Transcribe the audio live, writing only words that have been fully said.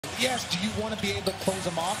yes, do you want to be able to close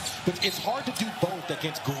them off? But it's hard to do both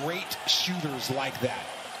against great shooters like that.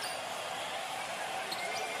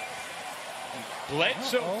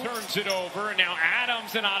 Bledsoe turns it over, and now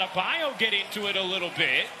Adams and Adebayo get into it a little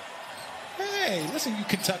bit. Hey, listen, you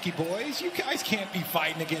Kentucky boys, you guys can't be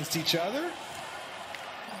fighting against each other.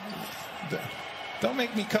 Don't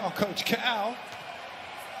make me call Coach Cal.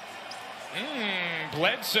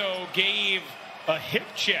 Bledsoe gave a hip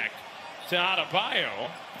check to Adebayo.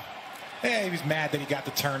 Hey, he was mad that he got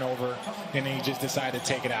the turnover, and then he just decided to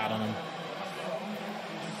take it out on him.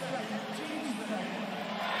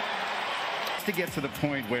 To get to the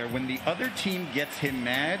point where when the other team gets him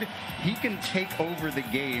mad, he can take over the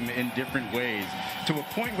game in different ways, to a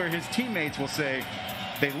point where his teammates will say,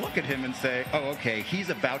 they look at him and say, oh, okay,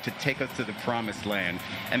 he's about to take us to the promised land.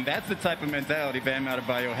 And that's the type of mentality Bam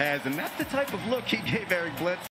Adebayo has, and that's the type of look he gave Eric Bledsoe.